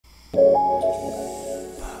Fore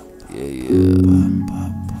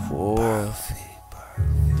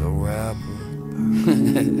The Raper.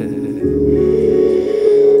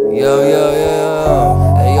 Yo.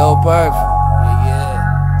 Hey, yo, Perfect.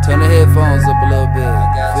 Turn the headphones up a little bit.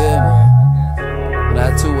 Feel me?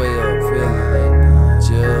 Not two-way up. Feel me?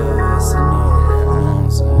 Just enough. You know what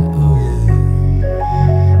I'm saying?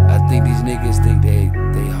 I think these niggas think they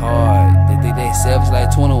hard. They think they savage like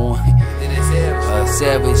 21.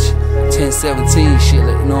 Savage 10-17 shit,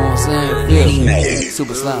 like, you know what I'm saying? Feel me?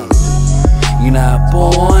 Super slime. You not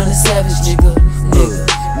born a savage, nigga.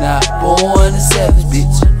 Not born a savage,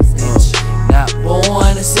 bitch. Not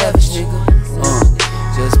born a savage, nigga.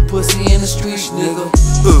 Just pussy in the streets, nigga.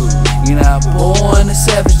 You not born a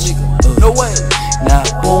savage, nigga. No way.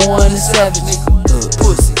 Not born a savage, nigga.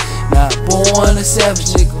 Pussy. Not born a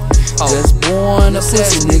savage, nigga. Just born a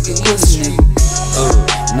pussy, nigga. Pussy, nigga.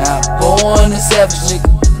 Not born a savage, nigga.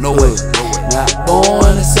 No way. Not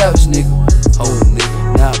born a savage, nigga.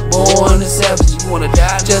 Not born a savage. You wanna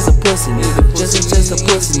die? Just a pussy, nigga. Just a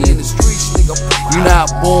pussy, nigga. You not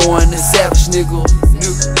born a savage, nigga.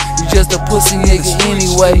 You just a pussy, nigga.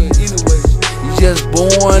 Anyway. You just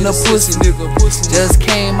born a pussy, nigga. Just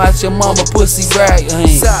came out your mama pussy right.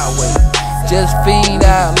 Just fiend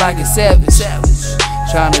out like a savage.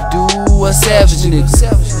 Tryna do a savage, nigga.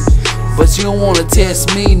 But you don't wanna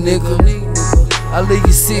test me, nigga. I leave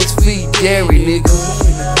you 6 feet, dairy, nigga.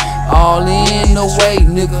 All in the way,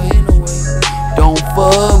 nigga. Don't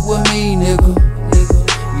fuck with me, nigga.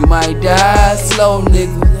 You might die slow,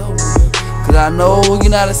 nigga. Cause I know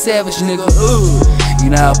you're not a savage, nigga.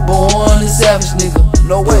 You're not born a savage, nigga.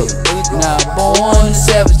 No way. You're not born a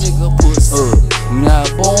savage, nigga. You're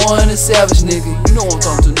not born a savage, nigga. You know what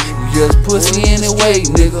I'm talking to, nigga. You just pussy anyway,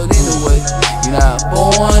 nigga. You're not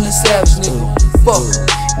born a savage, nigga. Fuck.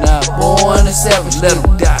 Not born a savage, let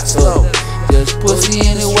him die slow. Just pussy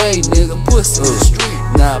anyway, nigga. Pussy in the street.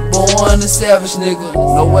 Not born a savage, nigga.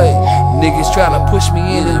 No way. Niggas try to push me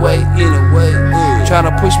anyway.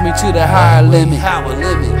 Tryna push me to the higher limit.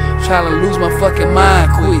 Tryna lose my fucking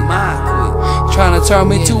mind quick. Tryna turn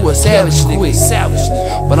me to a savage quick.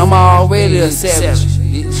 But I'm already a savage.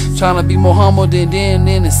 Tryna be more humble than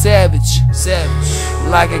a savage.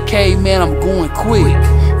 Like a caveman, I'm going quick.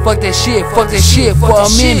 Fuck that shit for a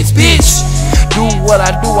minute, bitch. Do what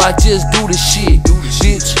I do, I just do the shit,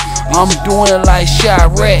 bitch. I'm doing it like Chirac.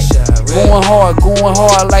 Going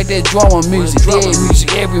hard like that drama music. Dead music,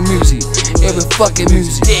 every fucking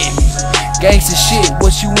music. Gangsta shit,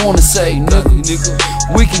 what you wanna say, nigga?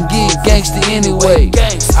 We can get gangsta anyway.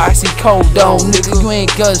 I see cold on, nigga, you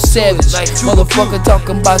ain't got savage. Motherfucker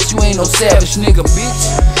talking about you ain't no savage, nigga,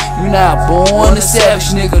 bitch. You not born a savage,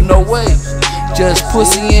 nigga, no way. Just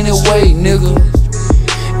pussy anyway, nigga.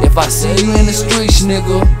 If I see you in the streets,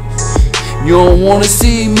 nigga, you don't wanna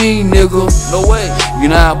see me, nigga. No way. You're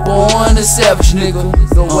not born a savage, nigga.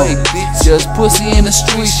 No way, bitch. Just pussy in the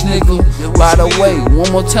streets, nigga. By the way,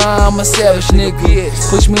 one more time, a savage, nigga.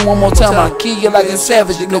 Push me one more time, I'll kill you like a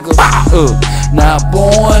savage, nigga. Not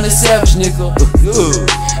born a savage, nigga.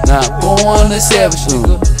 Not born a savage,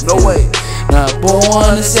 nigga. No way. Not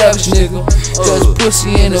born a savage, nigga. Just pussy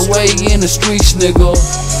in the way in the streets, nigga.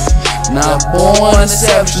 Not born a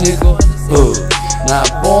savage, nigga. Not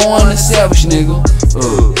born a savage, nigga.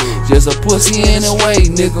 Just a pussy anyway,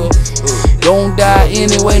 nigga. Don't die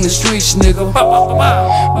anyway in the streets, nigga.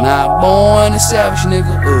 Not born a savage,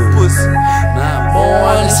 nigga. Not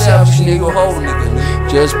born a savage,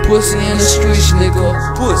 nigga. Just pussy in the streets,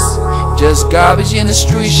 nigga. Just garbage in the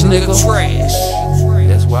streets, nigga. Trash.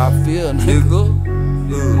 That's why I feel, nigga.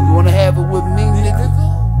 You wanna have it with me, nigga?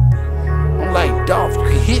 I'm like Dolph, you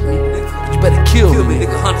can hit me, but you better kill me,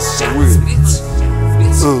 nigga. 100 shots, bitch.